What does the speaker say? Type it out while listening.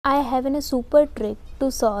have a super trick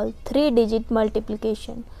to solve 3-digit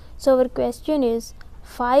multiplication. So our question is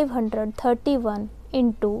 531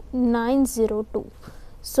 into 902.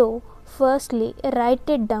 So firstly write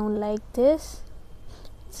it down like this.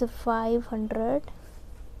 So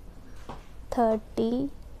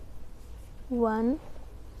 531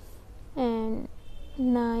 and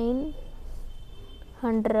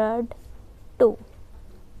 902.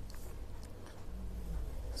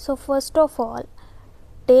 So first of all,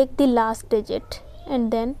 take the last digit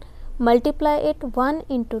and then multiply it 1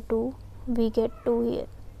 into 2, we get 2 here.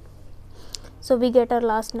 So we get our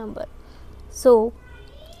last number. So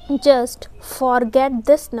just forget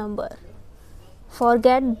this number,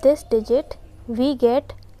 forget this digit, we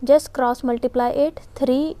get, just cross multiply it.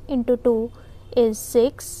 3 into 2 is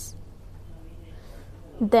 6,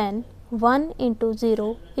 then 1 into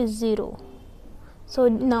 0 is 0. So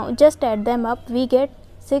now just add them up, we get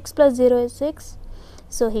 6 plus 0 is 6.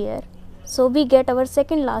 So here, so we get our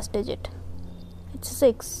second last digit, it's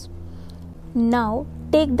 6. Now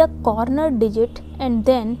take the corner digit and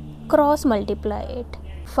then cross multiply it.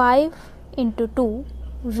 5 into 2,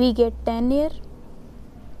 we get 10 here,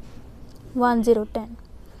 1 0 10.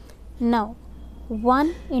 Now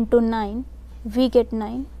 1 into 9, we get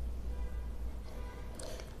 9,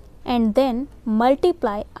 and then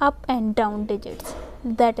multiply up and down digits,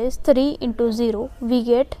 that is 3 into 0, we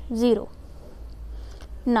get 0.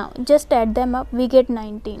 Now just add them up, we get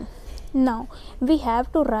 19. Now we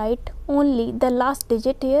have to write only the last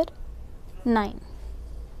digit here, 9.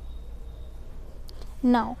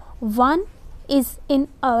 Now 1 is in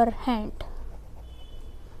our hand.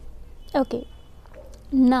 Okay,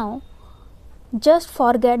 now just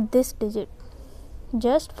forget this digit,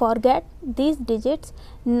 just forget these digits.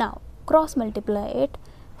 Now cross multiply it.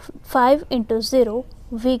 5 into 0,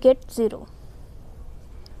 we get 0.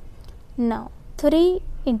 Now 3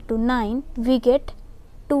 into 9, we get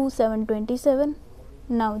 2 7 27.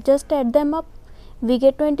 Now just add them up, we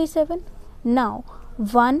get 27. Now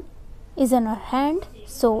 1 is in our hand,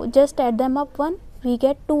 so just add them up, 1, we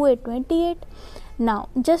get 2 8 28. Now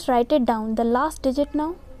just write it down, the last digit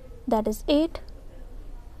now, that is 8.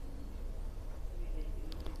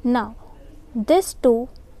 Now this 2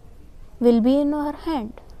 will be in our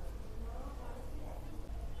hand.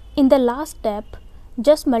 In the last step,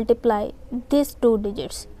 just multiply these two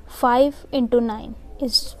digits. 5 into 9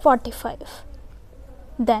 is 45.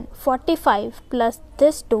 Then 45 plus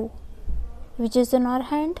this 2, which is in our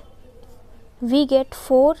hand, we get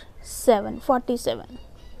 4 7 47.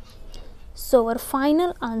 So our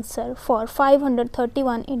final answer for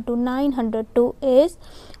 531 into 902 is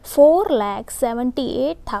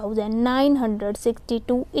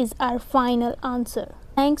 4,78,962 is our final answer.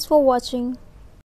 Thanks for watching.